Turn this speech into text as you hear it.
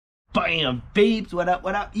Bam, babes, what up,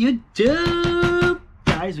 YouTube?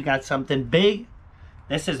 Guys, we got something big.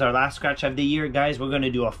 This is our last scratch of the year, guys. We're going to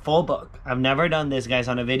do a full book. I've never done this, guys,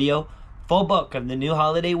 on a video. Full book of the new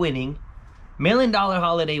holiday winning. $1 million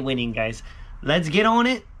holiday winning, guys. Let's get on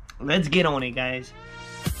it. Let's get on it, guys.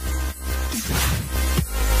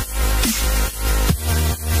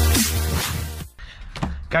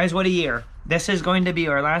 Guys, what a year. This is going to be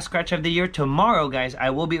our last scratch of the year. Tomorrow, guys, I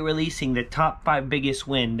will be releasing the top 5 biggest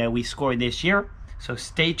win that we scored this year. So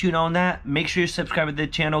stay tuned on that. Make sure you subscribe to the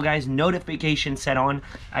channel, guys. Notification set on.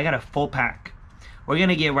 I got a full pack. We're going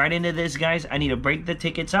to get right into this, guys. I need to break the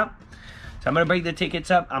tickets up. So I'm going to break the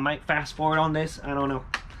tickets up. I might fast forward on this. I don't know.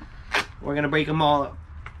 We're going to break them all up.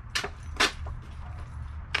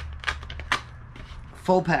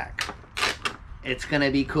 Full pack. It's going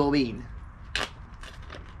to be cool bean.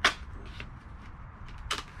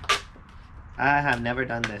 I have never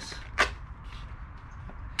done this.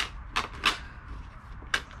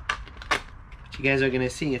 But you guys are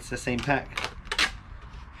gonna see it's the same pack.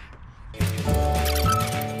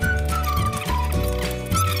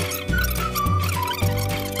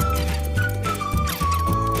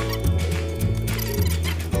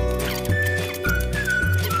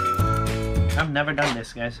 I've never done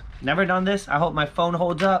this, guys. Never done this. I hope my phone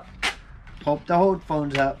holds up. Hope the whole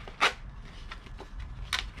phone's up.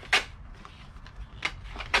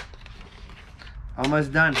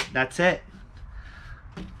 Almost done. That's it.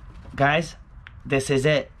 Guys, this is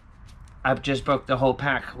it. I've just broke the whole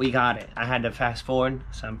pack. We got it. I had to fast forward,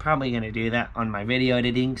 so I'm probably going to do that on my video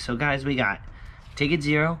editing. So guys, we got ticket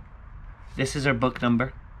 0. This is our book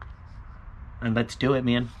number. And let's do it,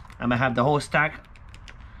 man. I'm going to have the whole stack.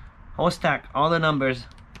 Whole stack. All the numbers.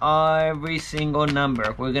 Every single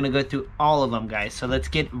number. We're going to go through all of them, guys. So let's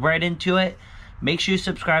get right into it. Make sure you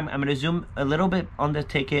subscribe. I'm going to zoom a little bit on the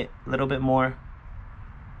ticket. A little bit more.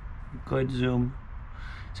 Good zoom,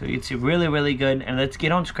 so you can see really good. And let's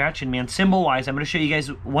get on scratching, man. Symbol wise, I'm going to show you guys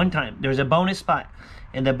one time. There's a bonus spot.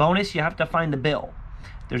 In the bonus, you have to find the bill.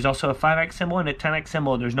 There's also a 5x symbol and a 10x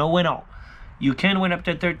symbol. There's no win all. You can win up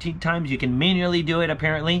to 13 times. You can manually do it.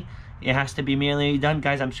 Apparently it has to be manually done,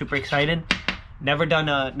 guys. I'm super excited. Never done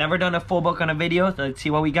a full book on a video. So let's see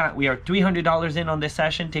what we got. We are $300 in on this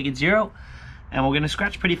session. Ticket 0, and we're going to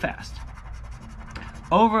scratch pretty fast.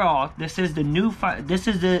 Overall, this is the new the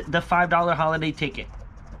 $5 holiday ticket.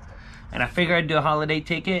 And I figured I'd do a holiday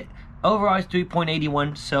ticket. Overall, it's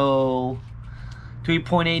 3.81. So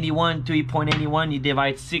 3.81, you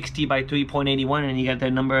divide 60 by 3.81, and you got the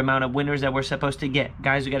amount of winners that we're supposed to get.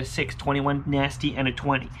 Guys, we got a 6, 21, nasty, and a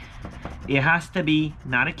 20. It has to be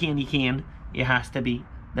not a candy can. It has to be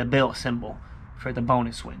the bill symbol for the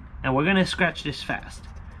bonus win. And we're going to scratch this fast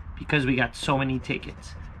because we got so many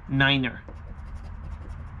tickets. 9er.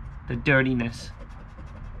 The dirtiness.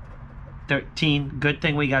 13. Good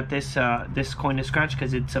thing we got this this coin to scratch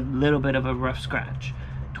because it's a little bit of a rough scratch.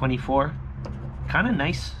 24. Kind of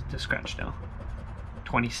nice to scratch though.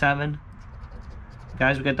 27.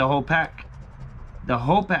 Guys, we got the whole pack. The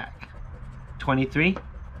whole pack. 23.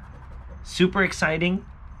 Super exciting.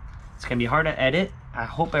 It's gonna be hard to edit. I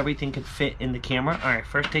hope everything can fit in the camera. All right,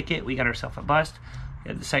 first ticket, we got ourselves a bust.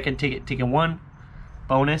 We got the second ticket, ticket 1.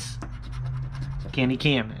 Bonus. Candy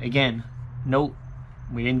can. Again, nope,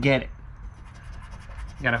 we didn't get it.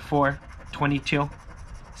 Got a 4, 22,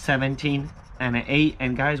 17, and an 8.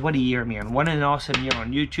 And guys, what a year, man. What an awesome year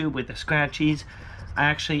on YouTube with the scratchies. I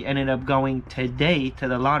actually ended up going today to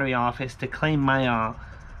the lottery office to claim my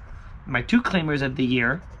my 2 claimers of the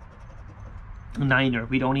year. 9er.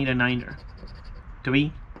 We don't need a 9er.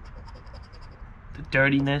 3. The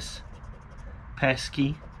dirtiness.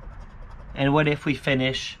 Pesky. And what if we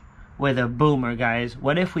finish with a boomer, guys?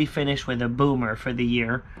 What if we finish with a boomer for the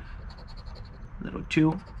year? Little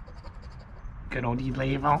 2. Good old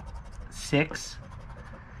label. 6.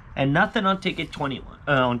 And nothing on ticket 21.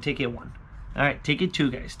 On ticket 1. Alright, ticket 2,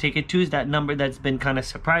 guys. Ticket 2 is that number that's been kind of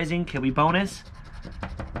surprising. Can we bonus?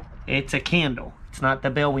 It's a candle. It's not the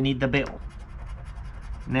bill. We need the bill.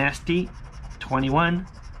 Nasty. 21.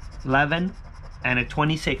 11. And a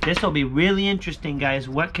 26. This will be really interesting, guys.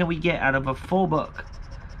 What can we get out of a full book?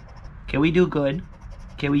 Can we do good?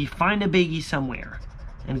 Can we find a biggie somewhere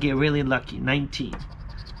and get really lucky? 19.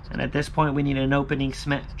 And at this point, we need an opening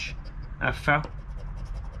smash. A 4.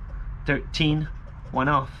 13. 1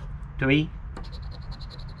 off. 3.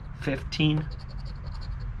 15.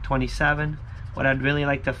 27. What I'd really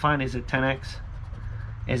like to find is a 10x.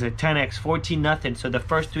 14 nothing. So the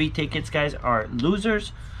first 3 tickets, guys, are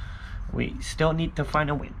losers. We still need to find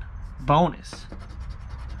a win. Bonus.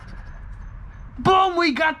 Boom,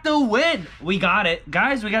 we got the win. We got it.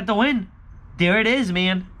 Guys, we got the win. There it is,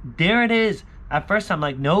 man. There it is. At first, I'm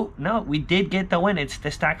like, no, we did get the win. It's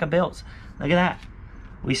the stack of bills. Look at that.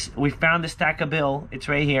 We found the stack of bill. It's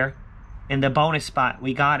right here in the bonus spot.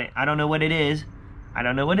 We got it. I don't know what it is. I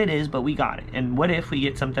don't know what it is, but we got it. And what if we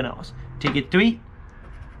get something else? Ticket 3.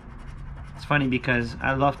 It's funny because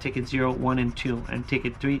I love ticket 0, 1, and 2. And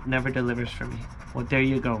ticket 3 never delivers for me. Well, there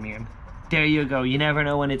you go, man. There you go. You never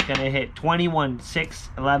know when it's going to hit. 21, 6,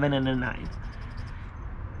 11, and a 9.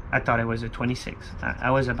 I thought it was a 26. I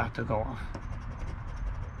was about to go off.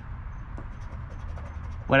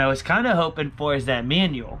 What I was kind of hoping for is that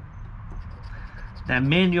manual. That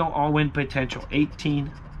manual all-win potential. 18,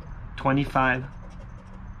 25,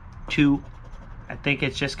 2. I think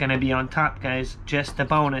it's just going to be on top, guys. Just the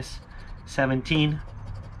bonus. 17,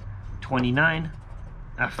 29,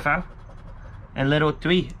 a foul, and little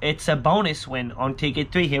 3. It's a bonus win on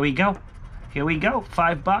ticket 3. Here we go. Here we go.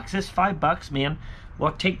 $5 is $5, man.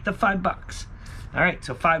 We'll take the $5. All right,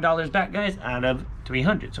 so $5 back, guys, out of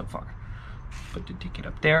 300 so far. Put the ticket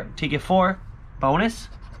up there. Ticket 4, bonus.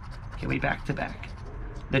 Okay, we back to back.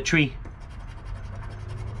 The tree.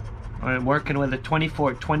 We're working with a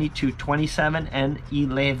 24, 22, 27, and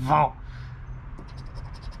 11.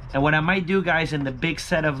 And what I might do, guys, in the big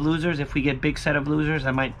set of losers, if we get big set of losers,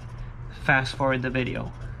 I might fast forward the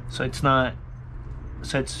video. So it's not,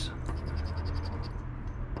 so it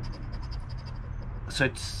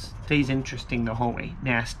stays interesting the whole way.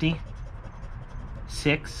 Nasty.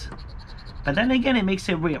 6. But then again, it makes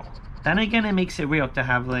it real. Then again, it makes it real to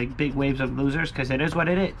have like big waves of losers, because it is what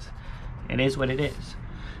it is. It is what it is.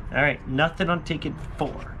 All right, nothing on ticket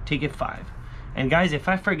 4, ticket 5. And guys, if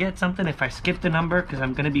I forget something, if I skip the number, because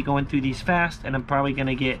I'm going to be going through these fast, and I'm probably going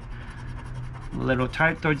to get a little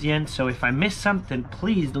tired towards the end. So if I miss something,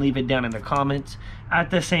 please leave it down in the comments. At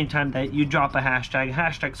the same time that you drop a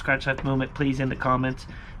hashtag scratch that moment, please, in the comments.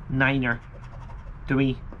 Niner.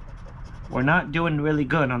 3. We're not doing really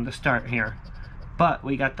good on the start here, but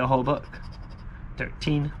we got the whole book.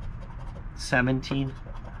 13, 17,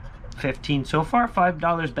 15. So far,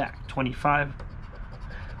 $5 back. 25.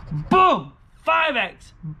 Boom!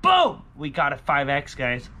 5x. Boom! We got a 5x,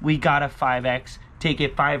 guys. We got a 5x.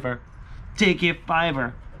 Ticket 5er. Ticket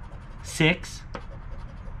 5er. 6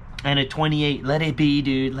 and a 28. Let it be,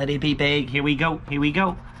 dude. Let it be big. Here we go. Here we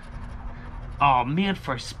go. Oh man,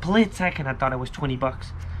 for a split second I thought it was $20.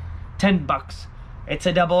 $10. It's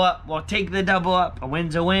a double up. We'll take the double up. A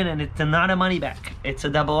win's a win, and it's not a money back. It's a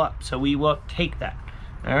double up, so we will take that.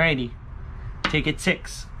 Alrighty. Ticket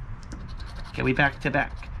 6. Okay, we back to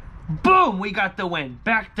back. Boom! We got the win.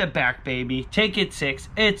 Back to back, baby. Ticket 6.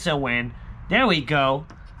 It's a win. There we go.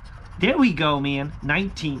 There we go, man.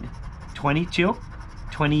 19, 22,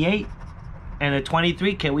 28, and a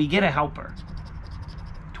 23. Can we get a helper?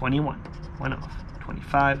 21. One off.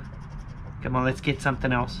 25. Come on, let's get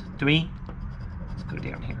something else. 3. Let's go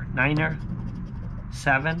down here. 9er.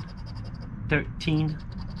 7. 13.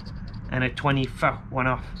 And a 24. One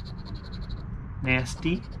off.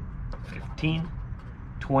 Nasty. 15.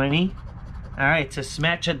 20. Alright, it's a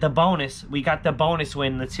smash at the bonus. We got the bonus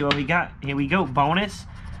win. Let's see what we got. Here we go. Bonus.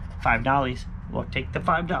 $5. We'll take the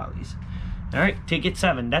 $5. Alright, ticket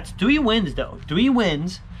 7. That's 3 wins, though. 3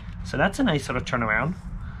 wins. So that's a nice little turnaround.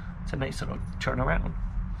 It's a nice little turnaround.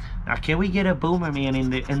 Now, can we get a boomer, man,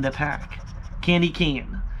 in the pack? Candy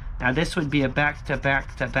can. Now, this would be a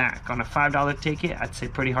back-to-back-to-back. On a $5 ticket, I'd say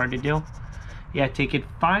pretty hard to do. Yeah, ticket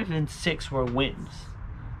 5 and 6 were wins.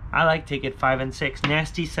 I like ticket 5 and 6.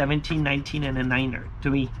 Nasty, 17, 19, and a 9er.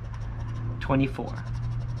 3, 24,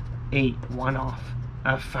 8, 1 off.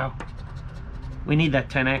 A foul. We need that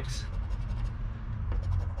 10x.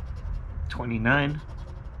 29.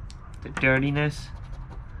 The dirtiness.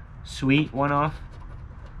 Sweet, 1 off.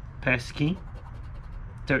 Pesky.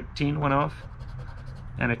 13, 1 off.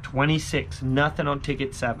 And a 26. Nothing on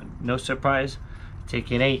ticket 7. No surprise.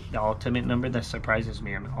 Ticket 8, the ultimate number that surprises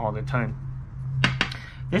me all the time.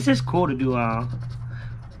 This is cool to do.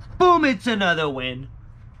 Boom, it's another win.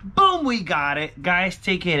 Boom, we got it. Guys,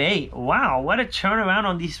 ticket 8. Wow, what a turnaround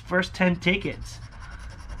on these first 10 tickets.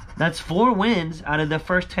 That's 4 wins out of the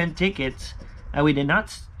first 10 tickets. And we did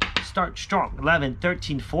not start strong. 11,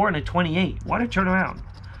 13, 4, and a 28. What a turnaround.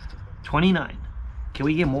 29. Can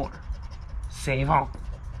we get more? Save all.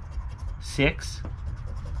 6.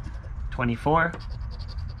 24.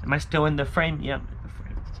 Am I still in the frame? Yep.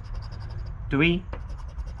 3.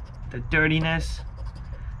 The dirtiness.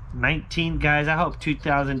 19. Guys, I hope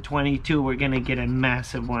 2022 we're going to get a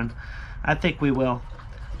massive one. I think we will.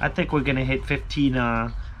 I think we're going to hit 15,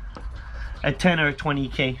 a 10 or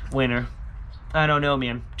 20K winner. I don't know,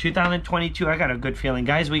 man. 2022, I got a good feeling.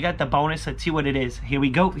 Guys, we got the bonus. Let's see what it is. Here we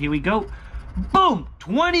go. Here we go. Boom,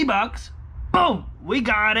 20 bucks. Boom, we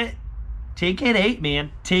got it. Ticket 8,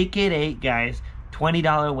 man. Ticket 8, guys.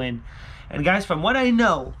 $20 win. And guys, from what I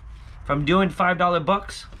know, from doing $5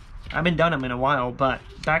 bucks, I haven't done them in a while, but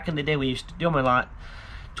back in the day we used to do them a lot.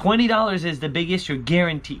 $20 is the biggest you're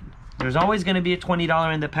guaranteed. There's always going to be a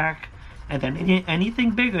 $20 in the pack, and then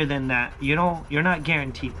anything bigger than that, you're not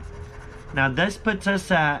guaranteed. Now this puts us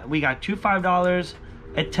at, we got two $5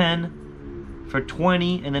 at 10 for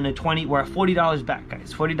 20, and then a 20. We're at $40 back,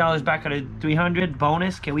 guys. $40 back out of 300.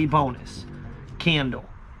 Bonus. Can we bonus? Candle.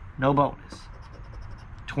 No bonus.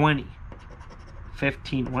 20.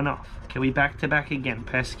 15. One off. Can we back to back again?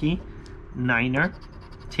 Pesky. Niner.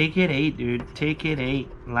 Ticket 8, dude. Ticket 8.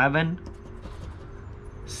 11.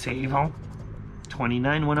 Save on.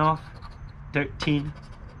 29. One off. 13.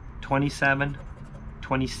 27.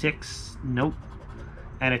 26. Nope.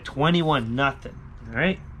 And a 21. Nothing.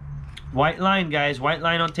 Alright. White line, guys. White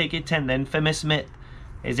line on ticket 10. The infamous myth.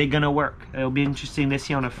 Is it going to work? It'll be interesting to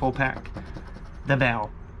see on a full pack. The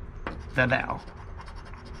bell. The bell.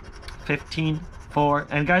 15. 4.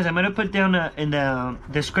 And guys, I'm going to put down in the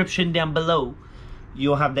description down below.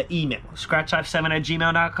 You'll have the email.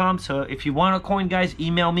 Scratch57@gmail.com. So if you want a coin, guys,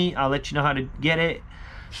 email me. I'll let you know how to get it.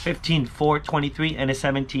 15, 4, 23, and a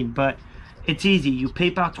 17. But it's easy. You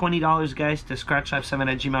PayPal $20, guys, to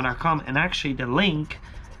scratch57@gmail.com. And actually, the link,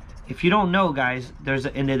 if you don't know, guys, there's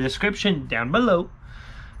in the description down below,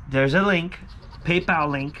 there's a link, PayPal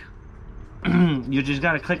link. You just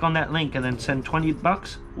got to click on that link and then send 20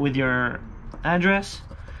 bucks with your address,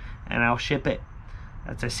 and I'll ship it.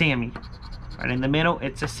 That's a Sammy. Right in the middle,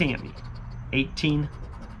 it's a Sammy. 18,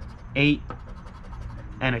 8,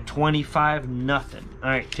 and a 25, nothing. All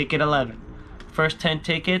right, ticket 11. First 10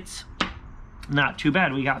 tickets. Not too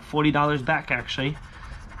bad. We got $40 back, actually,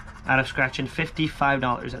 out of scratching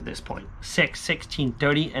 $55 at this point. 6, 16,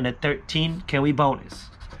 30, and a 13. Can we bonus?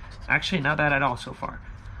 Actually, not bad at all so far.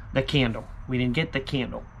 The candle. We didn't get the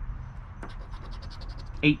candle.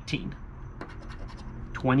 18.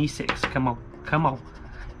 26. Come on. Come on.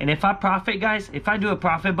 And if I profit, guys, if I do a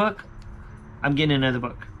profit book, I'm getting another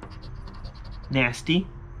book. Nasty.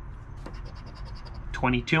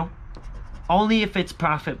 22. Only if it's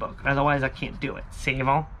profit book. Otherwise, I can't do it. Save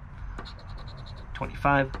all.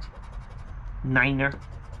 25. Niner.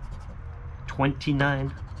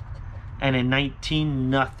 29. And a 19.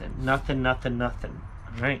 Nothing. Nothing, nothing, nothing.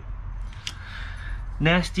 Alright.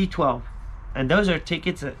 Nasty 12. And those are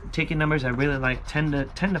ticket numbers I really like. 10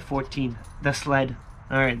 to 14. The sled.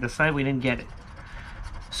 Alright, the sled, we didn't get it.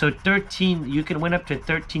 So 13, you can win up to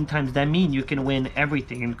 13 times. That means you can win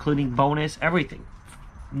everything, including bonus, everything.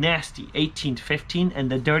 Nasty, 18, 15,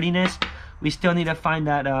 and the dirtiness, we still need to find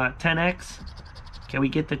that 10x. Can we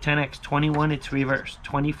get the 10x? 21, it's reverse.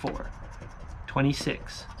 24,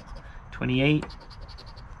 26, 28,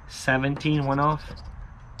 17, one off.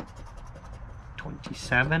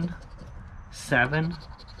 27, 7,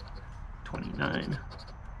 29,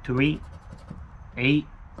 3, 8,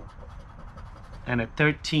 and a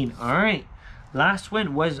 13. All right, last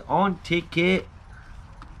win was on ticket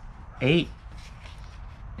 8.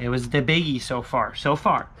 It was the biggie so far.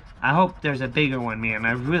 I hope there's a bigger one, man.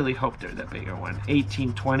 I really hope there's a bigger one.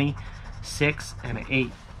 18, 20, 6, and an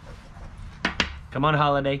 8. Come on,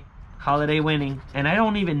 holiday. Holiday winning. And I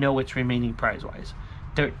don't even know what's remaining prize-wise.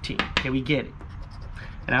 13. Can we get it?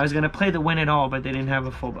 And I was going to play the win it all, but they didn't have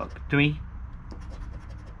a full book. 3,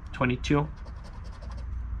 22,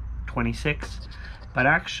 26. But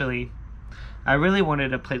actually, I really wanted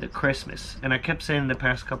to play the Christmas. And I kept saying in the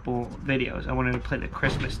past couple videos, I wanted to play the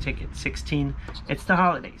Christmas ticket. 16. It's the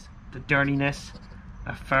holidays. The dirtiness.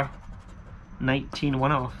 A fur. 19.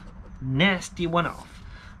 One off. Nasty one off.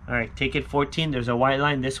 Alright, ticket 14. There's a white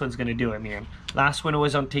line. This one's going to do it, man. Last winner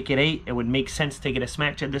was on ticket 8. It would make sense to get a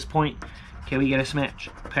smash at this point. Can we get a smash?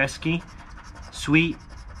 Pesky. Sweet.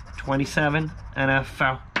 27. And a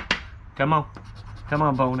foul. Come on. Come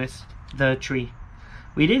on, bonus. The tree.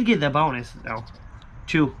 We did get the bonus, though.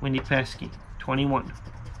 2. We need pesky. 21.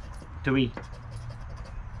 3.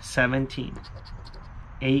 17.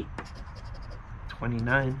 8.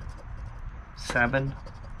 29. 7.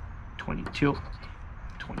 22.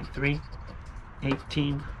 23.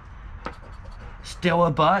 18. Still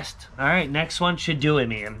a bust. Alright, next one should do it,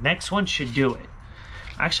 man. Next one should do it.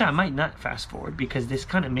 Actually, I might not fast forward because this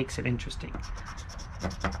kind of makes it interesting.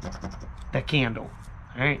 The candle.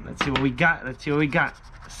 Alright, let's see what we got. Let's see what we got.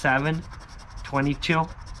 7, 22,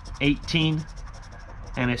 18,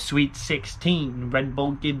 and a sweet 16. Red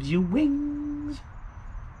Bull gives you wings.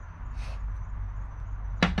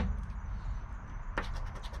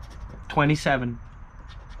 $27.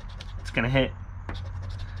 It's gonna hit.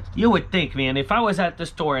 You would think, man, if I was at the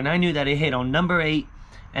store and I knew that it hit on number 8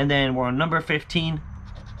 and then we're on number 15,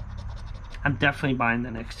 I'm definitely buying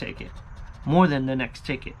the next ticket. More than the next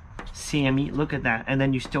ticket. Sammy, look at that. And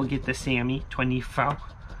then you still get the Sammy, 24.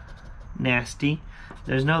 Nasty.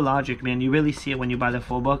 There's no logic, man. You really see it when you buy the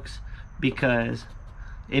full books because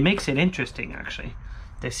it makes it interesting, actually.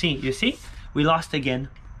 You see? We lost again.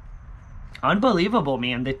 Unbelievable,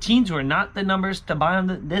 man. The teens were not the numbers to buy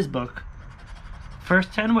on this book.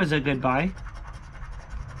 First 10 was a good buy.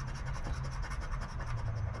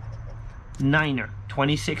 Niner,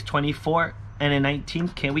 26, 24, and a 19.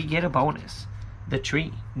 Can we get a bonus? The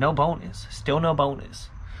tree, no bonus. Still no bonus.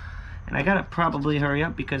 And I gotta probably hurry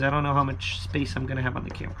up because I don't know how much space I'm gonna have on the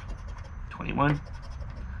camera. 21,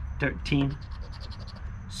 13,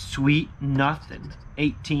 sweet nothing.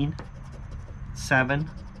 18, 7,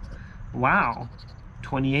 wow,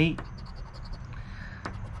 28.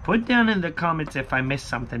 Put down in the comments if I missed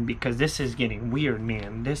something because this is getting weird,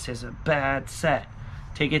 man. This is a bad set.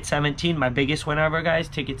 Ticket 17, my biggest win ever, guys.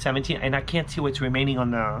 Ticket 17, and I can't see what's remaining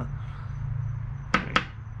on the...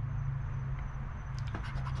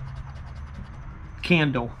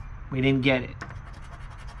 Candle. We didn't get it.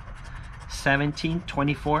 17,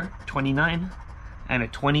 24, 29, and a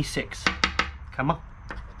 26. Come on.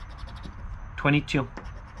 22.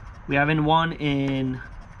 We haven't won in...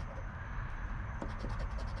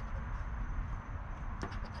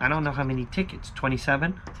 I don't know how many tickets.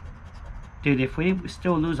 27. Dude, if we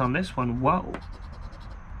still lose on this one, whoa.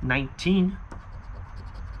 19.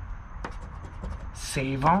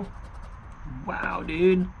 Save all. Wow,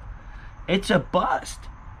 dude. It's a bust.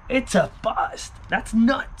 It's a bust. That's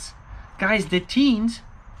nuts. Guys, the teens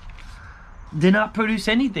did not produce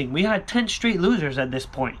anything. We had 10 straight losers at this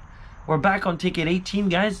point. We're back on ticket 18,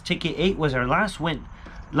 guys. Ticket 8 was our last win.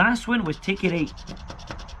 Last win was ticket 8.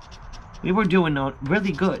 We were doing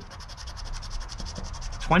really good.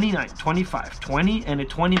 29, 25, 20, and a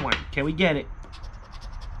 21. Can we get it?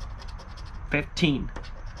 15.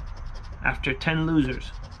 After 10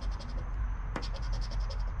 losers.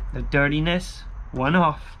 The dirtiness, 1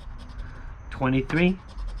 off. 23,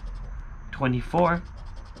 24,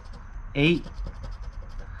 8.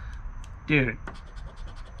 Dude.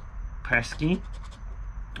 Pesky.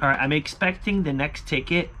 Alright, I'm expecting the next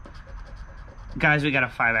ticket. Guys, we got a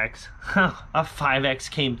 5x. A 5x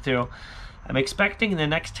came through. I'm expecting the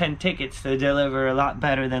next 10 tickets to deliver a lot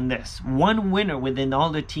better than this. One winner within all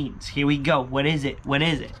the teams. Here we go. What is it? What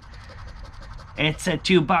is it? It's a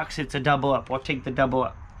 $2. It's a double up. We'll take the double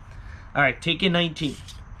up. Alright, ticket 19.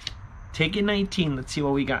 Ticket 19. Let's see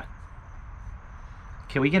what we got.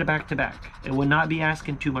 Can we get a back-to-back? It would not be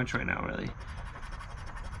asking too much right now, really.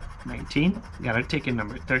 19. Got our ticket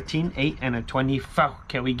number. 13, 8, and a 24.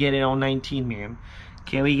 Can we get it on 19, man?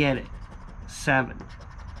 Can we get it? 7.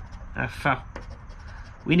 A 4.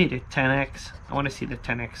 We need a 10x. I want to see the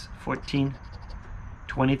 10x. 14.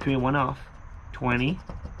 23, 1 off. 20.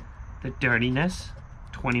 The dirtiness.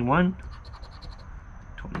 21.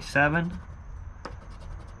 27.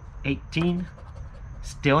 18.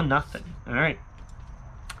 Still nothing. Alright.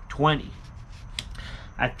 20.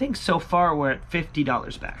 I think so far we're at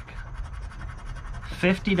 $50 back.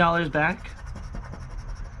 $50 back.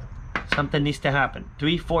 Something needs to happen.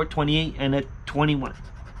 3, 4, 28, and a 21.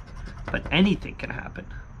 But anything can happen.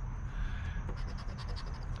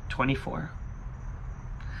 24.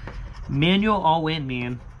 Manual all-in,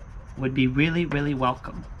 man, would be really, really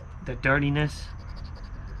welcome. The dirtiness.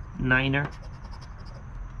 9er.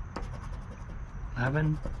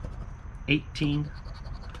 11. 18.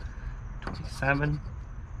 27.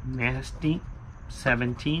 Nasty.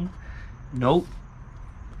 17. Nope.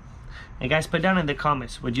 Hey guys, put down in the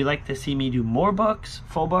comments, would you like to see me do more books,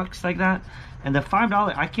 full books like that? And the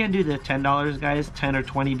 $5, I can't do the $10, guys, 10 or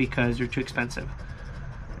 20 because they're too expensive.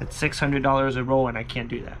 It's $600 a roll and I can't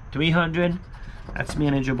do that. 300, that's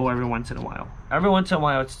manageable every once in a while. Every once in a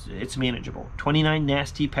while it's manageable. 29,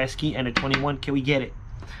 nasty, pesky, and a 21. Can we get it?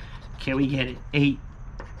 Can we get it? 8.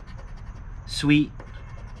 Sweet.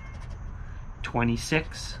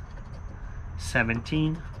 26.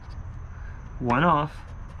 17. 1 off.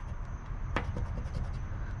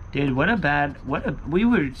 Dude, we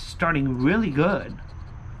were starting really good.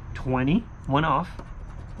 20, 1 off.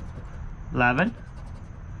 11.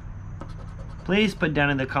 Please put down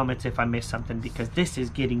in the comments if I missed something because this is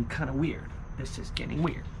getting kind of weird. This is getting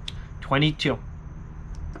weird. 22.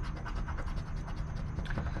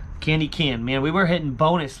 Candy can, man, we were hitting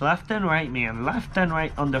bonus left and right, man. Left and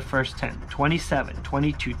right on the first 10. 27,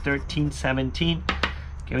 22, 13, 17.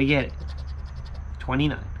 Can we get it?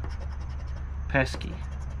 29. Pesky.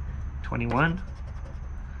 21,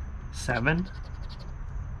 7,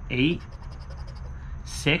 8,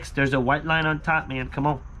 6. There's a white line on top, man. Come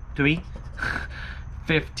on. 3,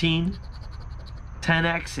 15, 10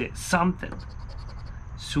 exit. Something.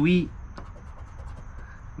 Sweet.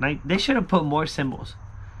 They should have put more symbols.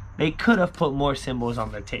 They could have put more symbols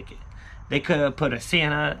on the ticket. They could have put a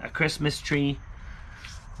Santa, a Christmas tree.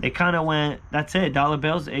 They kind of went, that's it, dollar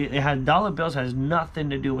bills. It had dollar bills, has nothing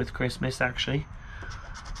to do with Christmas, actually.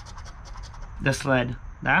 The sled,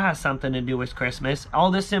 that has something to do with Christmas. All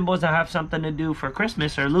the symbols that have something to do for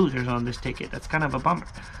Christmas are losers on this ticket. That's kind of a bummer.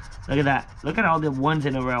 Look at that. Look at all the ones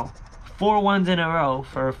in a row. 4 ones in a row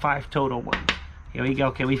for 5 total ones. Here we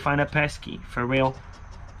go. Can we find a pesky? For real?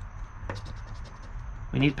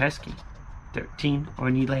 We need pesky. 13, or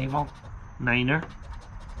we need label. 9er.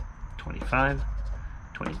 25.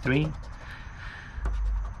 23.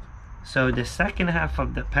 So the second half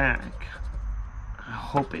of the pack, I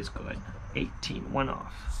hope is good. 18, 1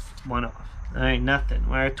 off. 1 off. Alright, nothing.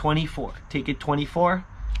 We're at 24. Ticket 24.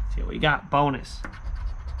 See what we got. Bonus.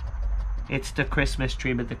 It's the Christmas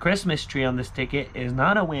tree, but the Christmas tree on this ticket is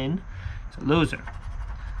not a win. It's a loser.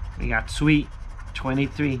 We got sweet.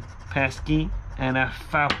 23. Pesky. And a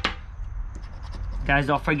foul. Guys,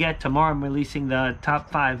 don't forget, tomorrow I'm releasing the top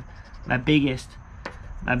 5. My biggest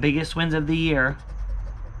wins of the year.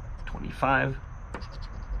 25,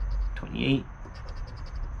 28,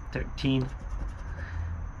 13,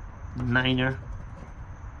 9er,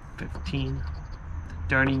 15, the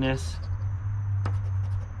dirtiness.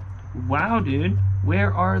 Wow, dude,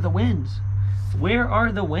 where are the wins? Where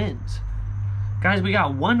are the wins? Guys, we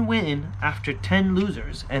got 1 win after 10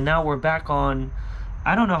 losers, and now we're back on,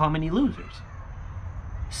 I don't know how many losers.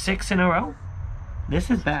 6 in a row? This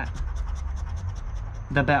is bad.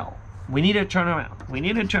 The bell. We need to turn around. We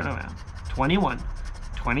need to turn around. 21,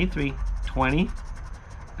 23, 20,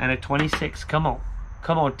 and a 26. Come on.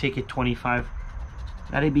 Come on, ticket 25.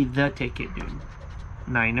 That'd be the ticket, dude.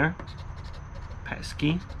 9er.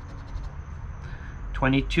 Pesky.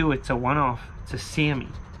 22, it's a 1 off. It's a Sammy.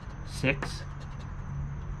 6.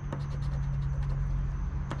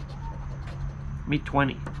 Me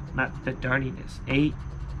 20. Not the dirtiness. 8.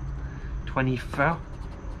 24.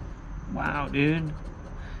 Wow, dude.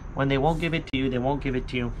 When they won't give it to you, they won't give it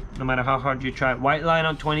to you. No matter how hard you try. White line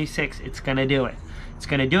on 26, it's going to do it. It's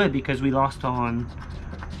going to do it because we lost on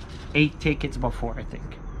 8 tickets before, I think.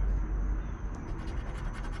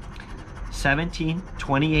 17,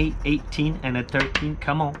 28, 18, and a 13.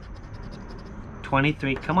 Come on.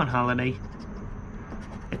 23. Come on, holiday.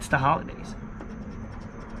 It's the holidays.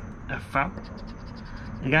 A foul.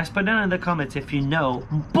 You guys put down in the comments if you know.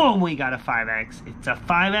 Boom, we got a 5X. It's a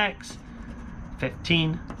 5X.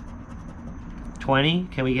 15. 20.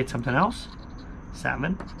 Can we get something else?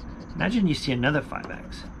 7. Imagine you see another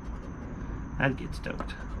 5X. I'd get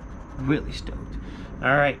stoked. Really stoked.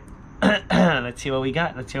 Alright. Let's see what we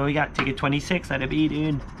got. Let's see what we got. Ticket 26. Let it be,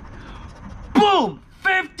 dude. Boom!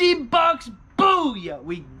 50 bucks. Booyah!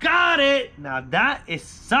 We got it! Now that is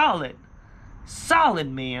solid.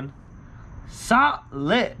 Solid, man.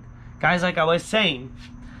 Solid. Guys, like I was saying,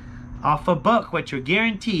 off a book, what you're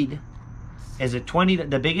guaranteed is a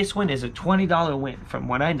the biggest win is a $20 win from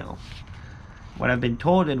what I know, what I've been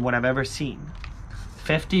told, and what I've ever seen.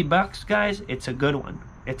 50 bucks, guys, it's a good one.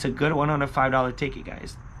 It's a good one on a $5 ticket,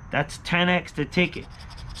 guys. That's 10x the ticket.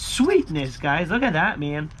 Sweetness, guys. Look at that,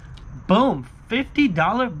 man. Boom. $50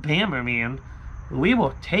 bammer, man. We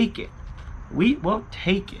will take it. We will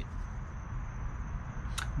take it.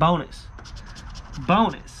 Bonus.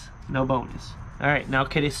 Bonus. No bonus. Alright, now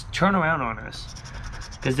can it turn around on us?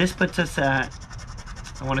 Because this puts us at,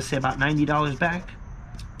 I want to say about $90 back.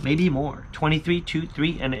 Maybe more. 23, 2,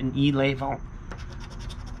 3, and an E-Levant.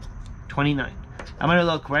 29. I'm going to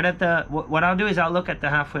look right at the, what I'll do is I'll look at the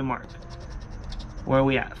halfway mark. Where are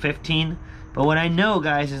we at? 15. But what I know,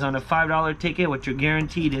 guys, is on a $5 ticket, what you're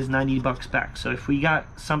guaranteed is 90 bucks back. So if we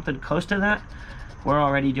got something close to that, we're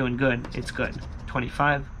already doing good. It's good.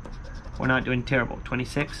 25. We're not doing terrible.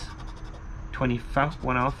 26. 25.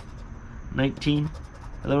 1 off. 19.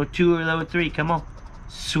 A little 2 or a little 3. Come on.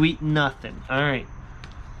 Sweet nothing. Alright.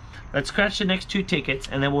 Let's scratch the next 2 tickets,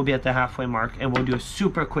 and then we'll be at the halfway mark, and we'll do a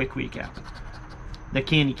super quick recap. The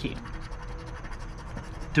candy cane.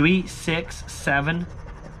 3, 6, 7.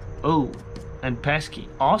 Oh. And pesky.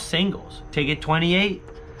 All singles. Ticket 28.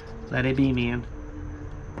 Let it be, man.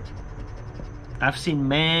 I've seen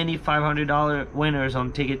many $500 winners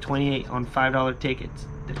on ticket 28 on $5 tickets.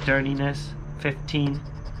 The dirtiness. 15.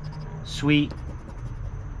 Sweet.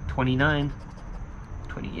 29.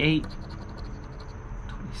 28.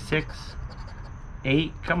 26.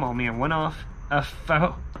 8. Come on, man. 1 off. A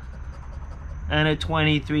foul. And a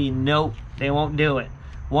 23. Nope. They won't do it.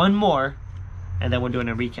 One more, and then we're doing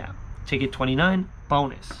a recap. Ticket 29,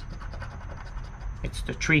 bonus. It's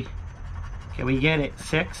the tree. Can we get it?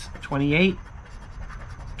 6, 28,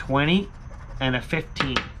 20, and a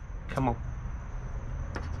 15. Come on.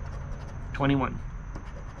 21.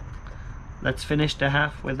 Let's finish the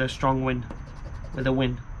half with a strong win. With a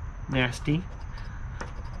win. Nasty.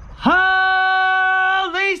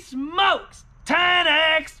 Holy smokes!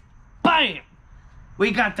 10x! Bam!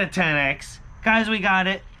 We got the 10x. Guys, we got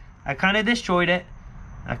it. I kind of destroyed it.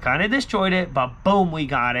 But boom, we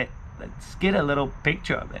got it. Let's get a little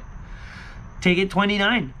picture of it. Ticket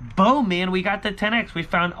 29. Boom, man. We got the 10x. We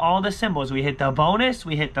found all the symbols. We hit the bonus.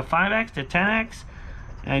 We hit the 5x, the 10x.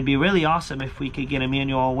 And it'd be really awesome if we could get a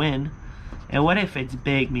manual win. And what if it's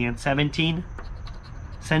big, man? 17?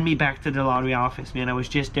 Send me back to the lottery office, man. I was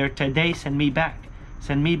just there today. Send me back.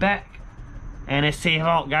 Send me back. And it's safe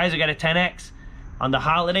out. Guys, we got a 10x on the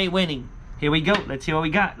holiday winning. Here we go. Let's see what we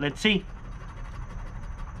got. Let's see.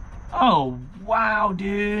 Oh, wow,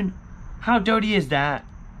 dude. How dirty is that?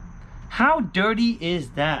 How dirty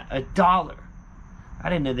is that? $1. I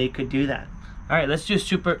didn't know they could do that. All right, let's do a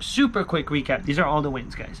super quick recap. These are all the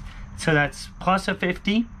wins, guys. So that's plus a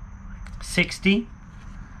 50, 60,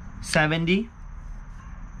 70,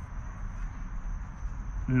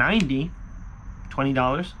 90,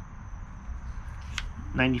 $20,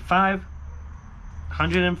 95,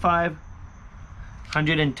 105,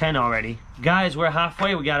 110 already. Guys, we're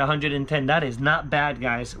halfway. We got 110. That is not bad,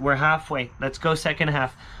 guys. We're halfway. Let's go second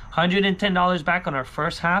half. $110 back on our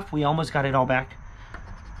first half. We almost got it all back.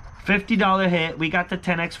 $50 hit. We got the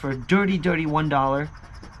 10x for dirty $1.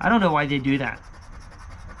 I don't know why they do that.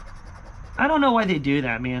 I don't know why they do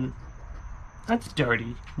that, man. That's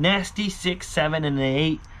dirty. Nasty 6, 7, and an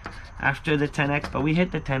 8 after the 10x, but we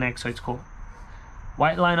hit the 10x, so it's cool.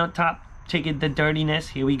 White line on top. Taking the dirtiness.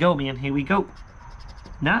 Here we go, man. Here we go.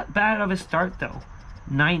 Not bad of a start, though.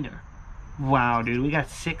 9er. Wow, dude. We got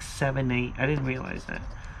 6, 7, 8. I didn't realize that.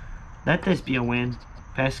 Let this be a win.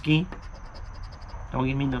 Pesky. Don't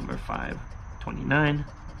give me number 5. 29.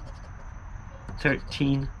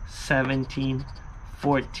 13. 17.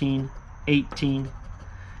 14. 18.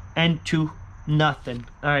 And 2. Nothing.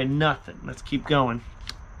 Alright, nothing. Let's keep going.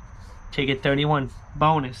 Ticket 31.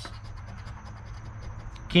 Bonus.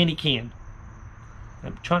 Candy can.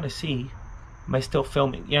 I'm trying to see. Am I still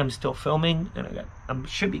filming? Yeah, I'm still filming, and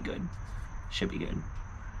should be good. Should be good.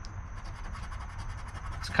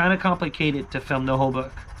 It's kind of complicated to film the whole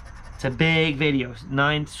book. It's a big video.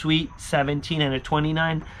 9 sweet, 17, and a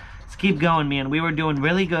 29. Let's keep going, man. We were doing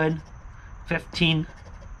really good. 15.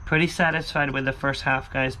 Pretty satisfied with the first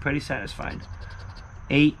half, guys. Pretty satisfied.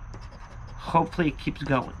 8. Hopefully it keeps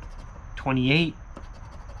going. 28.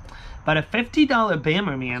 But a $50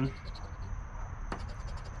 bammer, man.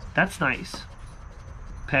 That's nice.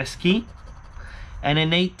 Pesky. And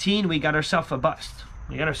in 18, we got ourselves a bust.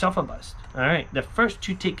 Alright, the first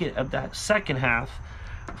 2 tickets of that second half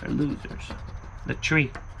are losers. The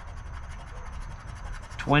tree.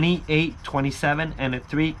 28, 27, and a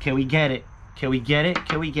 3. Can we get it? Can we get it?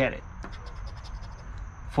 Can we get it?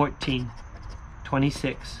 14.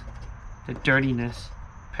 26. The dirtiness.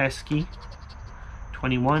 Pesky.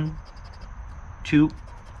 21. 2.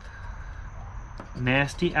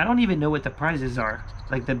 Nasty. I don't even know what the prizes are.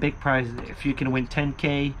 Like the big prizes. If you can win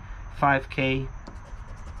 10K, 5K,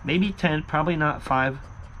 maybe 10, probably not 5.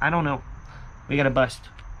 I don't know. We got a bust.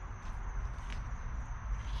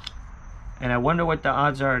 And I wonder what the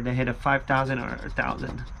odds are to hit a 5,000 or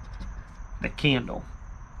 1,000. The candle.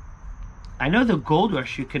 I know the gold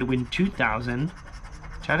rush you could win 2,000,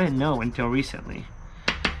 which I didn't know until recently.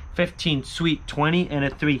 15, sweet, 20, and a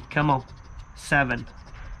 3. Come on. 7.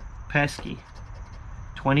 Pesky.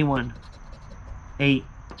 21. 8.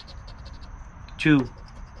 2.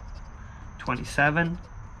 27.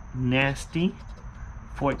 Nasty.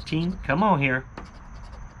 14. Come on here.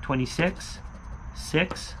 26.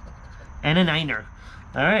 6. And a 9er.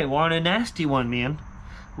 Alright, we're on a nasty one, man.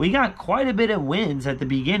 We got quite a bit of wins at the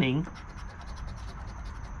beginning.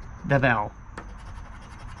 The bell.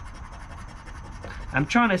 I'm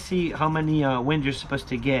trying to see how many wins you're supposed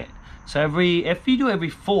to get. So if you do every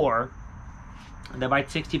 4,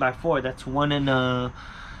 divide 60 by 4, that's 1 in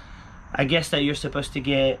I guess that you're supposed to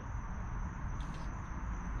get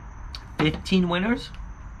 15 winners.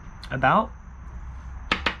 About.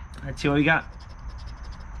 Let's see what we got.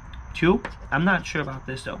 2. I'm not sure about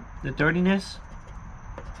this though. The dirtiness.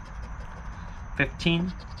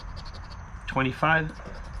 15. 25.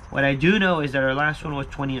 What I do know is that our last one was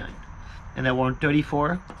 29. And that we're on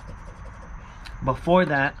 34. Before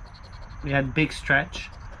that, we had big stretch.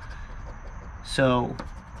 So,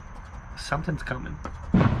 something's coming.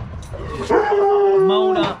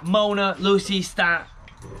 Mona, Lucy, stop.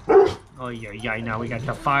 Oh, yeah, now we got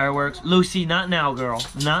the fireworks. Lucy, not now, girl.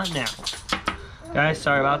 Not now. Guys,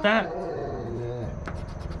 sorry about that.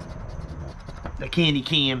 The candy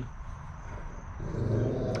can.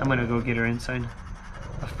 I'm gonna go get her inside.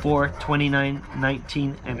 A 4, 29,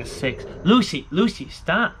 19, and a 6. Lucy,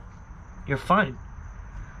 stop. You're fine.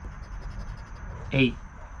 8.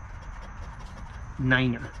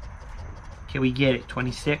 9er. Can we get it?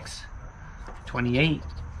 26, 28,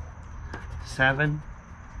 7,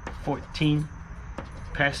 14,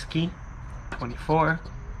 pesky, 24,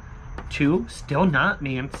 2, still not,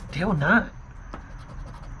 man, still not.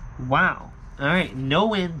 Wow. All right, no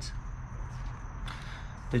wins.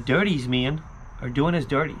 The dirties, man, are doing us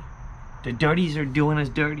dirty. The dirties are doing us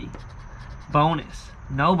dirty. Bonus,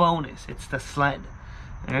 no bonus, it's the sled.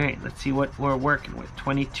 All right, let's see what we're working with.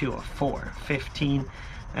 22, a 4, 15,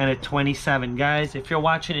 and a 27. Guys, if you're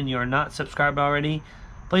watching and you're not subscribed already,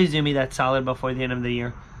 please do me that solid before the end of the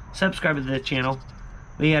year. Subscribe to the channel.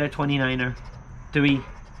 We had a 29er. 3.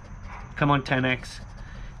 Come on, 10x.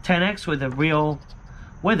 10x with a real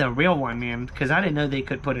one, man. Because I didn't know they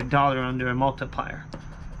could put $1 under a multiplier.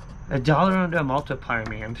 $1 under a multiplier,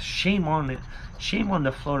 man. Shame on it. Shame on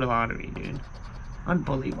the Florida Lottery, dude.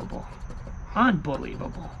 Unbelievable.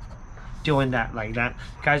 Unbelievable. Doing that like that.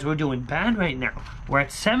 Guys, we're doing bad right now. We're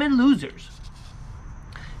at 7 losers.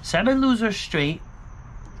 7 losers straight.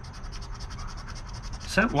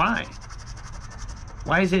 So why?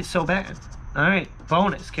 Why is it so bad? Alright,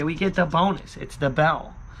 bonus. Can we get the bonus? It's the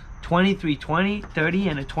bell. 23, 20, 30,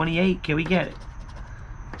 and a 28. Can we get it?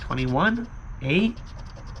 21, 8.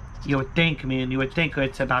 You would think, man. You would think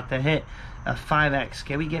it's about to hit a 5x.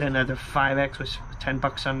 Can we get another 5x with 10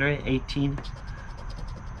 bucks under it? 18.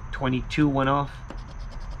 22 went off.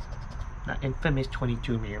 That infamous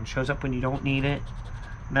 22, man. Shows up when you don't need it.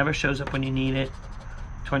 Never shows up when you need it.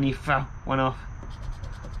 25 went off.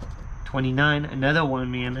 29, another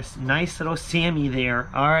one, man. This nice little Sammy there.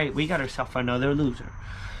 Alright, we got ourselves another loser.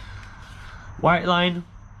 White line,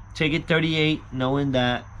 ticket 38, knowing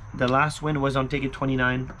that the last win was on ticket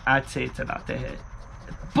 29. I'd say it's about to hit.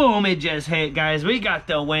 Boom, it just hit, guys. We got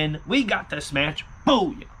the win. We got the smash.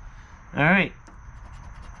 Booyah. Alright.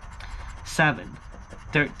 7,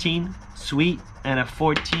 13, sweet, and a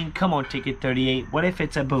 14. Come on, ticket 38. What if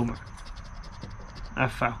it's a boomer? I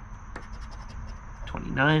fell.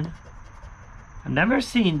 29. I've never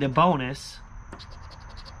seen the bonus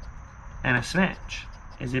and a smash.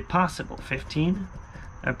 Is it possible? 15.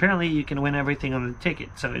 Apparently you can win everything on the ticket,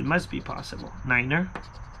 so it must be possible. 9er.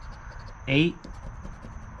 8.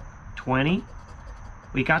 20.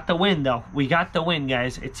 We got the win, though. We got the win,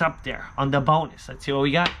 guys. It's up there on the bonus. Let's see what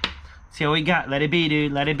we got. See what we got. Let it be,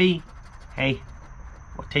 dude. Let it be. Hey,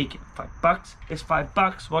 we'll take it. $5. It's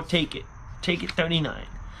 $5. We'll take it. Take it 39.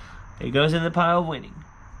 It goes in the pile of winning.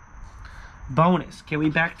 Bonus. Can we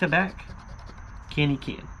back to back? Candy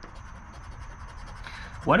can.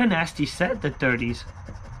 What a nasty set, the 30s.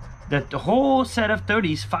 The whole set of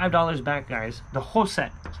 30s, $5 back, guys. The whole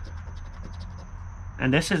set.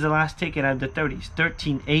 And this is the last ticket out of the 30s.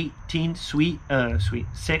 13, 18, sweet,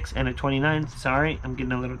 6, and a 29. Sorry, I'm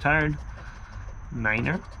getting a little tired.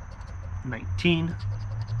 9er, 19,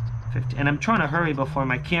 15. And I'm trying to hurry before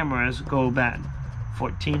my cameras go bad.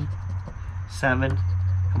 14, 7.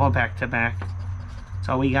 Come on, back to back. That's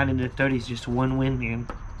all we got in the 30s. Just one win, man.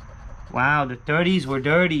 Wow, the 30s were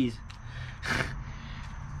dirties.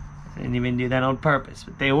 Didn't even do that on purpose,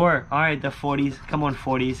 but they were. All right, the 40s. Come on,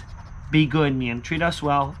 40s. Be good, man. Treat us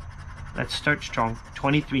well. Let's start strong.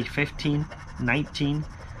 23, 15, 19,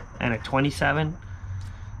 and a 27.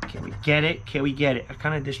 Can we get it? Can we get it? I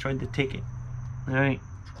kind of destroyed the ticket. All right.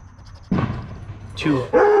 2.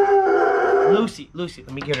 Lucy,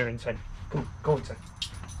 let me get her inside. Come on, go inside.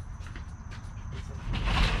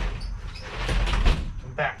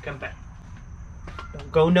 Come back.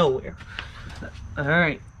 Don't go nowhere. All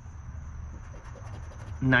right.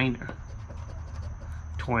 9er.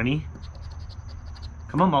 20.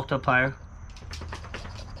 Come on, multiplier.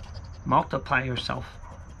 Multiply yourself.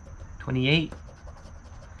 28.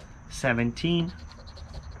 17.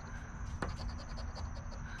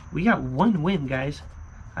 We got one win, guys,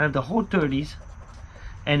 out of the whole 30s.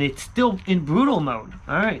 And it's still in brutal mode.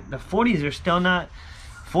 Alright, the 40s are still not.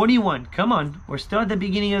 41, come on. We're still at the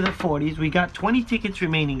beginning of the 40s. We got 20 tickets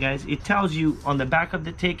remaining, guys. It tells you on the back of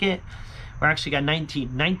the ticket. We actually got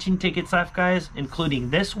 19 tickets left, guys, including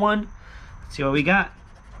this one. Let's see what we got.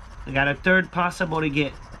 We got a third possible to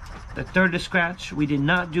get. The third to scratch. We did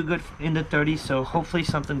not do good in the 30s, so hopefully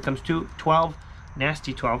something comes to. 12,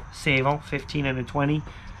 nasty 12. Save all, 15 and a 20.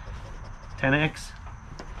 10x.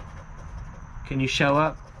 Can you show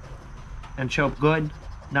up? And show up good?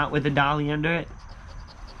 Not with the dolly under it.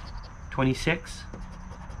 26.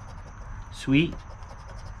 Sweet.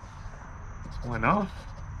 1 off.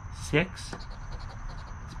 6.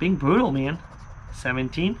 It's being brutal, man.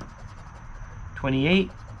 17. 28.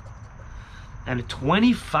 And a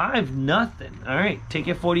 25 nothing. All right,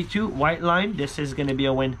 ticket 42, white line. This is going to be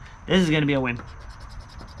a win. This is going to be a win.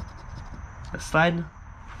 The sled.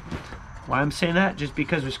 Why I'm saying that? Just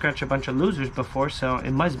because we scratched a bunch of losers before, so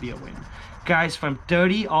it must be a win. Guys, from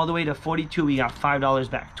 30 all the way to 42, we got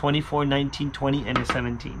 $5 back. 24, 19, 20, and a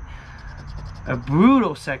 17. A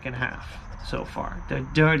brutal second half so far. The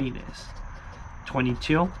dirtiness.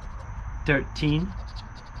 22, 13,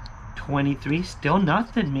 23, still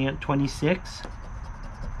nothing, man. 26,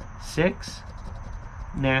 6,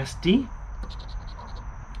 nasty.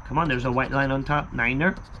 Come on, there's a white line on top.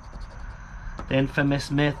 Niner. The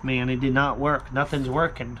infamous myth, man. It did not work. Nothing's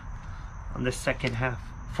working on the second half.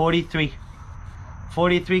 43.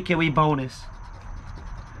 43, can we bonus?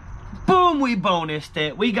 Boom, we bonused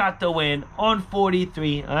it. We got the win on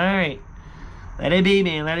 43. All right. Let it be,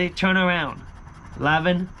 man. Let it turn around.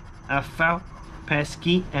 11, a foul,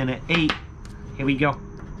 pesky, and an 8. Here we go.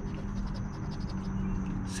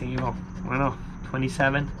 Single. 1 off.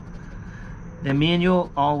 27. The manual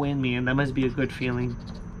all win, man. That must be a good feeling.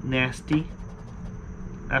 Nasty.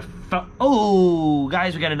 Oh,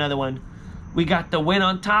 guys, we got another one. We got the win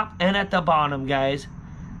on top and at the bottom, guys.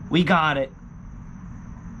 We got it.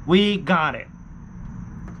 We got it.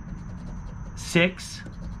 6,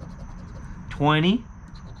 20.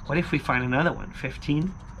 What if we find another one?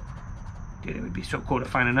 15. Dude, it would be so cool to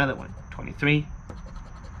find another one. 23.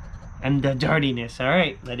 And the dirtiness. All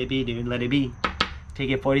right, let it be, dude. Let it be. Take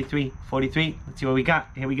it 43. 43. Let's see what we got.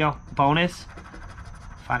 Here we go. Bonus.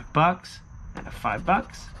 $5 and a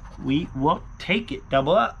 $5. We will take it.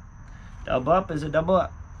 Double up. Double up is a double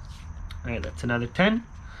up. All right, that's another 10.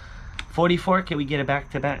 44. Can we get it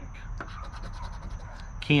back to back?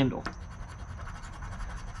 Candle.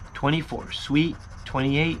 24. Sweet.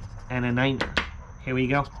 28 and a 9er. Here we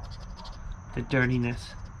go. The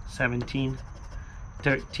dirtiness. 17.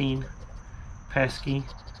 13. Pesky.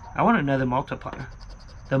 I want another multiplier.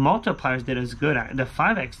 The multipliers did as good. The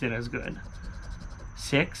 5x did as good.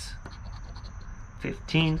 6.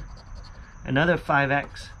 15. Another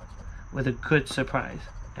 5x with a good surprise.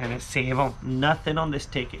 And a save on nothing on this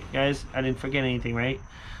ticket. Guys, I didn't forget anything, right?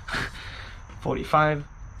 45.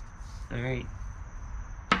 Alright.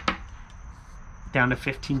 Down to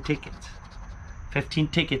 15 tickets. 15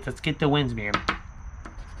 tickets. Let's get the wins, man.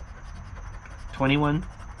 21.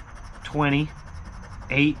 20.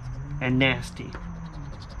 8. And nasty.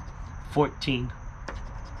 14.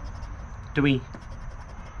 3.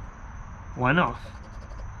 1 off.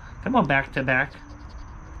 Come on, back to back.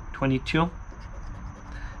 22.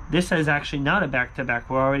 This is actually not a back to back.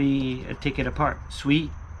 We're already a ticket apart.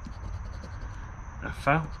 Sweet. A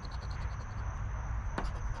foul.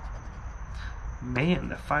 Man,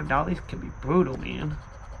 the $5 can be brutal, man.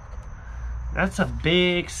 That's a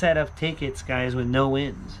big set of tickets, guys, with no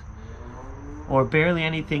wins. Or barely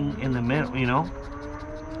anything in the middle, you know?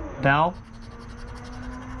 Bell.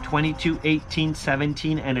 22, 18,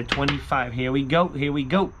 17, and a 25. Here we go. Here we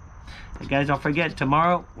go. And guys, don't forget,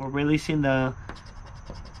 tomorrow we're releasing the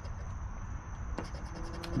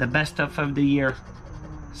best stuff of the year.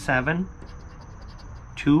 7,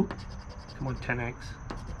 2, come on, 10x.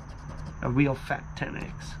 A real fat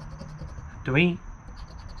 10x. 3,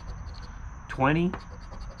 20,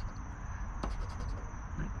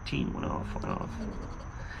 19, 1 off, 1 off.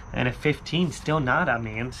 And a 15, still nada,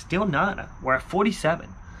 man. Still nada. We're at 47.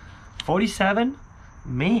 47,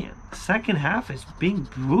 man. Second half is being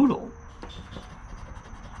brutal.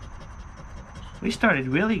 We started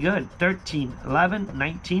really good. 13, 11,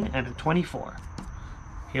 19, and a 24.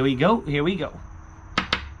 Here we go. Here we go.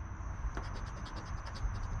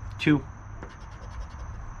 2,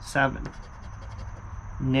 7.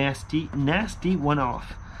 Nasty, nasty 1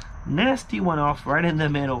 off. Nasty 1 off right in the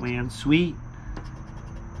middle, man. Sweet.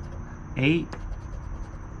 8,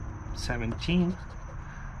 17.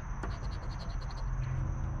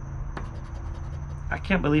 I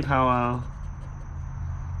can't believe how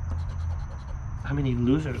many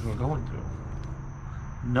losers we're going through.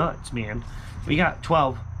 Nuts, man. We got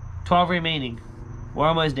 12 remaining. We're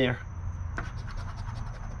almost there.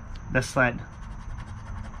 The sled.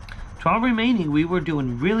 12 remaining. We were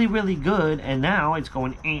doing really, really good, and now it's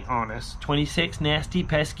going ain't on us. 26, nasty,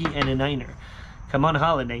 pesky, and a 9er. Come on,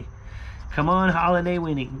 Holiday. Come on, Holiday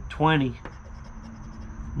winning. 20,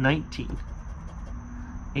 19,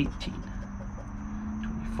 18,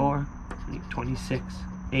 24, 26,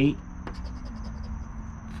 8,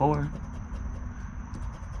 24.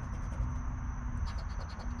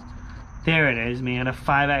 There it is, man, a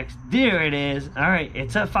 5X. There it is. All right,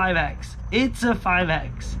 it's a 5X. It's a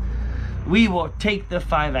 5X. We will take the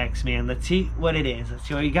 5X, man. Let's see what it is. Let's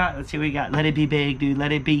see what we got. Let's see what we got. Let it be big, dude.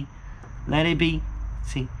 Let it be. Let it be.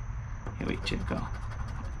 Let's see. Here we go.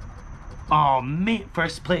 Oh, man.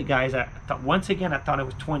 First split, guys. I thought, once again, I thought it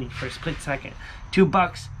was 20 for a split second.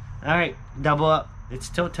 $2. All right, double up. It's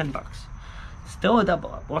still $10. Still a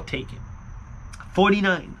double up. We'll take it.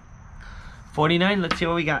 49. 49. Let's see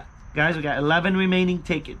what we got. Guys, we got 11 remaining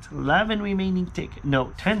tickets. 11 remaining tickets.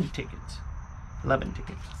 No, 10 tickets. 11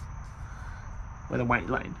 tickets. With a white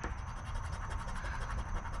line.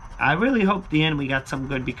 I really hope the end we got some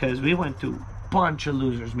good, because we went through a bunch of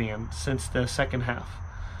losers, man, since the second half.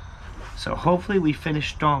 So hopefully we finish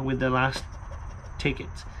strong with the last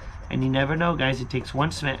tickets. And you never know, guys. It takes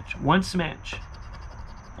one smash. One smash.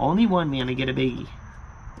 Only one, man, to get a biggie.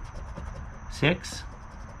 6.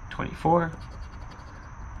 24.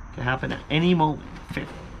 Could happen at any moment.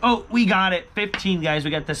 Oh, we got it. 15, guys.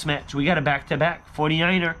 We got the smash. We got a back-to-back.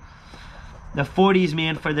 49er. The 40s,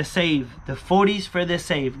 man, for the save. The 40s for the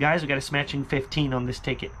save. Guys, we got a smashing 15 on this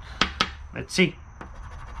ticket. Let's see.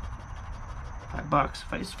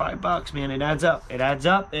 $5. It's $5, man. It adds up. It adds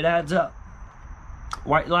up. It adds up.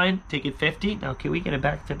 White line, ticket 50. Now, can we get a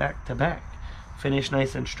back-to-back-to-back? Finish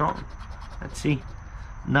nice and strong. Let's see.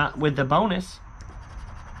 Not with the bonus.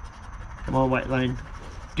 Come on, white line.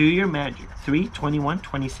 Do your magic. 3, 21,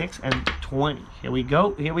 26, and 20. Here we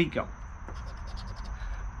go. Here we go.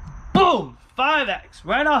 Boom! 5X.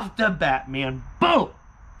 Right off the bat, man. Boom!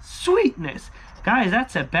 Sweetness. Guys,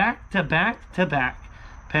 that's a back-to-back-to-back.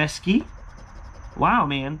 Pesky. Wow,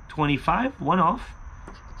 man. 25. One off.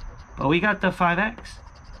 But we got the 5X.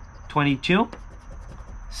 22.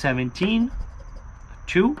 17.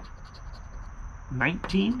 2.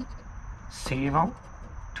 19. Save all.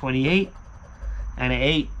 28. And an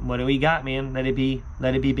 8. What do we got, man? Let it be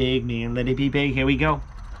big, man. Let it be big. Here we go.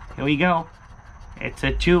 Here we go. It's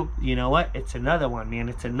a 2. You know what? It's another one, man.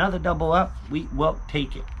 It's another double up. We will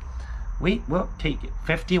take it. We will take it.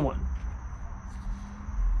 51.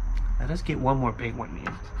 Let us get one more big one,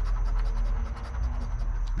 man.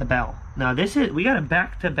 The bell. Now this is, we got a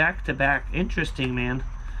back-to-back-to-back. Interesting, man.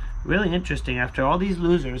 Really interesting. After all these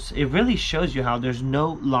losers, it really shows you how there's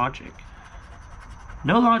no logic.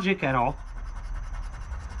 No logic at all.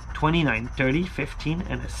 29, 30, 15,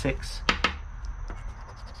 and a 6.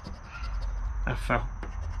 I fell.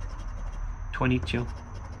 22,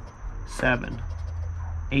 7,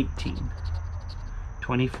 18,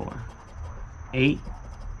 24, 8,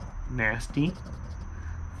 nasty,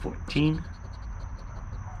 14,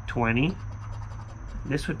 20.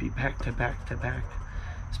 This would be back-to-back-to-back.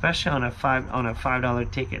 Especially on a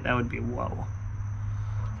 $5 ticket. That would be whoa.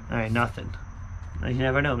 Alright, nothing. You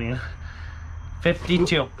never know, man.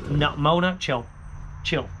 52. No, Mona, chill.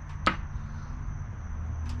 Chill.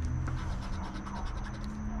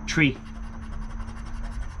 Tree.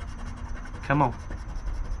 Come on.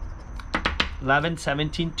 11,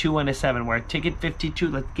 17, 2, and a 7. We're at ticket 52.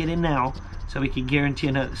 Let's get in now so we can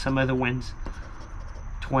guarantee some other wins.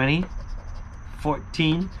 20,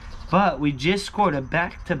 14. But we just scored a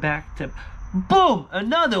back-to-back to... Boom!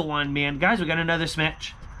 Another one, man. Guys, we got another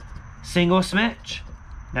smash. Single smash.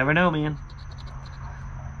 Never know, man.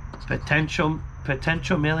 Potential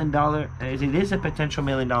 $1 million. It is a potential $1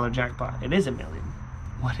 million jackpot. It is a million.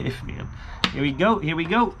 What if, man? Here we go. Here we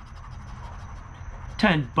go.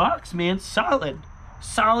 $10, man. Solid.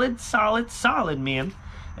 Solid, man.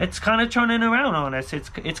 It's kind of turning around on us.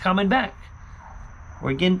 It's coming back.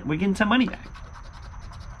 We're getting some money back.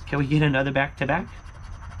 Can we get another back-to-back?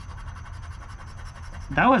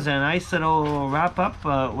 That was a nice little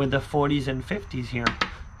wrap-up with the 40s and 50s here.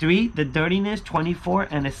 3, the dirtiness, 24,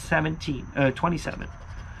 and a 27.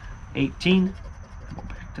 18. Come on,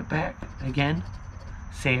 back-to-back again.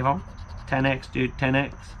 Save them. 10x, dude,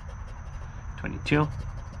 10x. 22.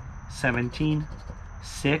 17.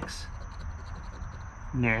 6.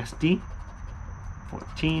 Nasty.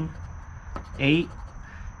 14. 8.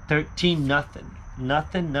 13, nothing.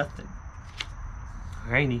 Nothing.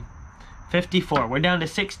 Alrighty. 54. We're down to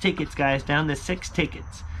 6 tickets, guys. Down to 6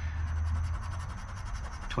 tickets.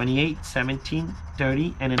 28, 17,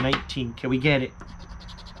 30, and a 19. Can we get it?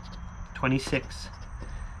 26,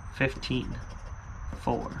 15,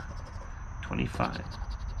 4, 25,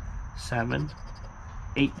 7,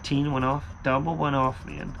 18, one off. Double one off,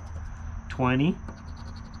 man. 20,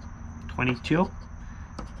 22.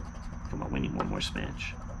 Come on, we need one more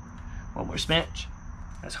smash. One more smash.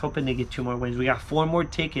 I was hoping to get 2 more wins. We got 4 more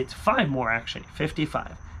tickets. 5 more, actually.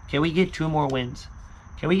 55. Can we get 2 more wins?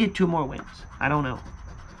 Can we get 2 more wins? I don't know.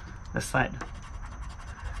 The sled.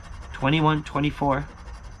 21, 24.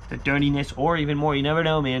 The dirtiness, or even more. You never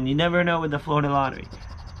know, man. You never know with the Florida Lottery.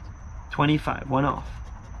 25, 1 off.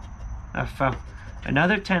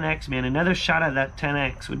 Another 10x, man. Another shot at that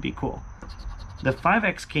 10x would be cool. The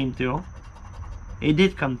 5x came through. It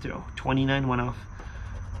did come through. 29, 1 off.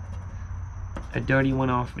 A dirty 1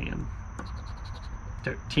 off, man.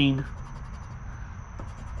 13.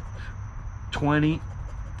 20.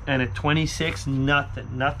 And a 26.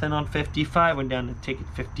 Nothing. Nothing on 55. We're down to ticket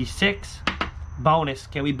 56. Bonus.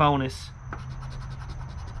 Can we bonus?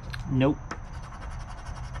 Nope.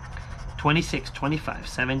 26, 25,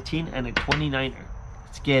 17, and a 29er.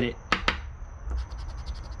 Let's get it.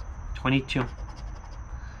 22.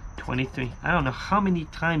 23. I don't know how many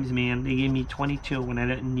times, man, they gave me 22 when I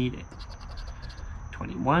didn't need it.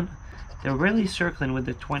 21. They're really circling with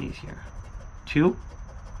the 20s here. 2.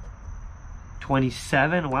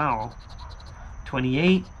 27. Wow.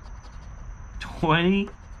 28. 20.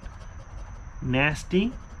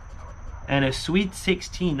 Nasty. And a sweet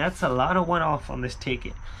 16. That's a lot of 1 off on this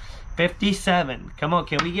ticket. 57. Come on,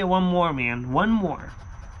 can we get 1 more, man? 1 more.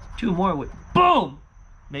 2 more. Boom!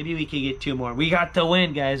 Maybe we can get 2 more. We got the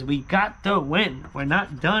win, guys. We got the win. We're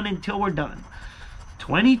not done until we're done.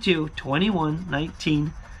 22, 21,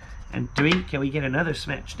 19, and 3. Can we get another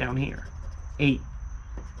smash down here? 8.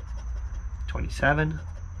 27.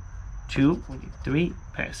 2. We need 3.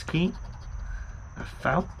 Pass key. A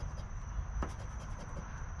foul.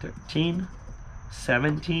 13.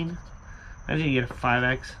 17. Imagine you get a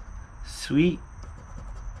 5x. Sweet.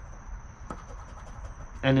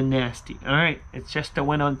 And a nasty. Alright, it's just a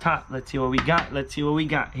win on top. Let's see what we got. Let's see what we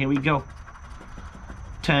got. Here we go.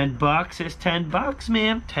 $10 is $10,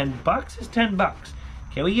 man. $10 is $10.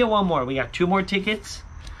 Can we get 1 more? We got 2 more tickets.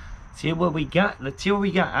 Let's see what we got. Let's see what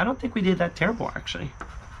we got. I don't think we did that terrible, actually.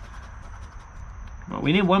 Well,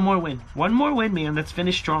 we need 1 more win. 1 more win, man. Let's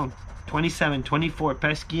finish strong. 27, 24,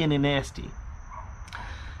 pesky and a nasty.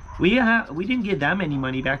 We didn't get that many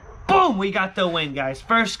money back. Boom! We got the win, guys.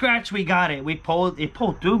 First scratch, we got it. It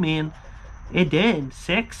pulled through, man. It did.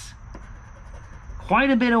 6.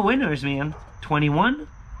 Quite a bit of winners, man. 21.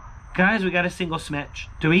 Guys, we got a single smash.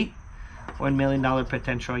 3. $1 million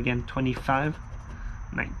potential again. 25.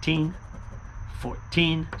 19.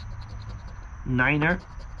 14. 9er.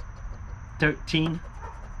 13.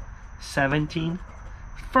 17.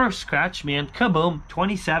 First scratch, man. Kaboom.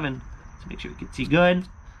 27. Let's make sure we can see good.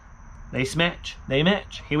 They smash. They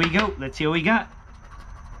match. Here we go. Let's see what we got.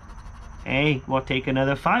 Hey, we'll take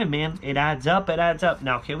another 5, man. It adds up. It adds up.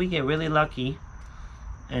 Now, can we get really lucky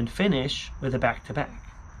and finish with a back-to-back?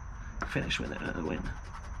 Finish with another win.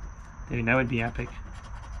 Dude, that would be epic.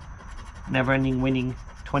 Never-ending winning.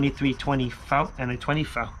 23, 20 foul and a 20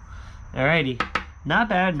 foul. Alrighty. Not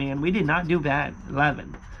bad, man. We did not do bad.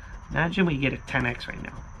 11. Imagine we get a 10x right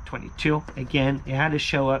now. 22. Again, it had to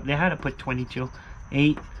show up. They had to put 22.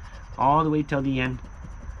 8. All the way till the end.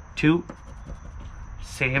 2.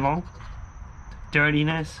 Save all.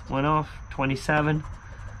 Dirtiness. 1 off. 27.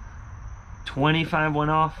 25. 1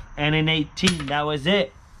 off. And an 18. That was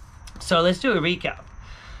it. So let's do a recap.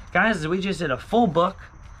 Guys, we just did a full book.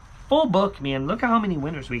 Full book, man. Look at how many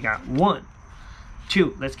winners we got. 1.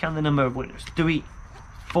 2. Let's count the number of winners. 3.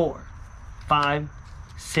 4. 5.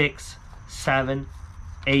 6. 7.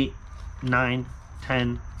 8. 9.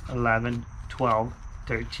 10. 11. 12.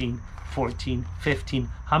 13, 14, 15.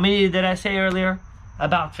 How many did I say earlier?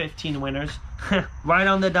 About 15 winners. Right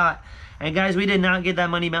on the dot. And guys, we did not get that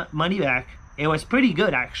money back. It was pretty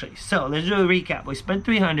good, actually. So let's do a recap. We spent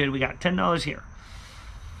 $300. We got $10 here.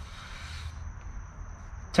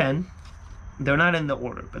 10. They're not in the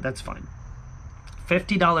order, but that's fine.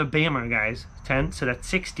 $50 Bammer, guys. 10. So that's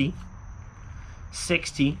 60.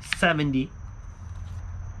 60. 70.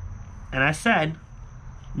 And I said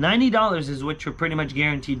 $90 is what you're pretty much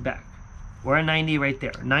guaranteed back. We're at 90 right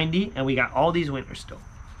there. 90, and we got all these winners still.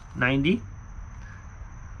 90,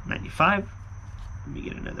 95. Let me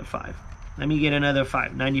get another 5. Let me get another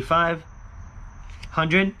 5. 95,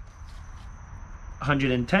 100,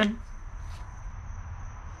 110,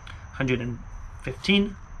 115,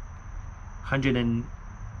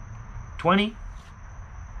 120,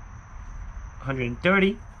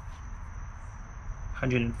 130,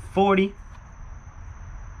 140,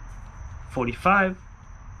 45,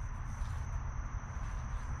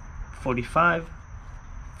 45,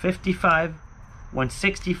 55,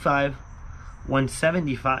 165,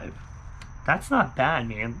 175. That's not bad,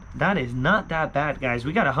 man. That is not that bad, guys.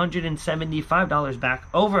 We got $175 back,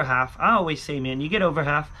 over half. I always say, man, you get over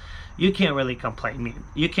half, you can't really complain, man.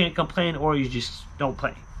 You can't complain, or you just don't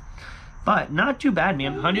play. But not too bad,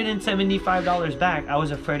 man. $175 back. I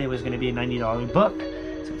was afraid it was going to be a $90 book.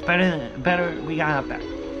 So it's better we got it back.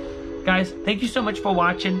 Guys, thank you so much for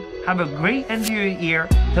watching. Have a great end of your year.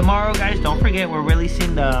 Tomorrow, guys, don't forget, we're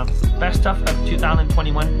releasing the best stuff of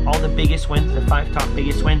 2021. All the biggest wins, the 5 top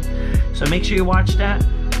biggest wins. So make sure you watch that.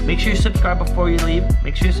 Make sure you subscribe before you leave.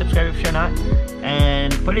 Make sure you subscribe if you're not.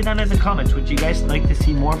 And put it down in the comments. Would you guys like to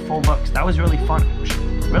see more full books? That was really fun.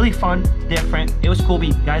 Really fun, different. It was cool.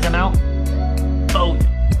 Guys, I'm out.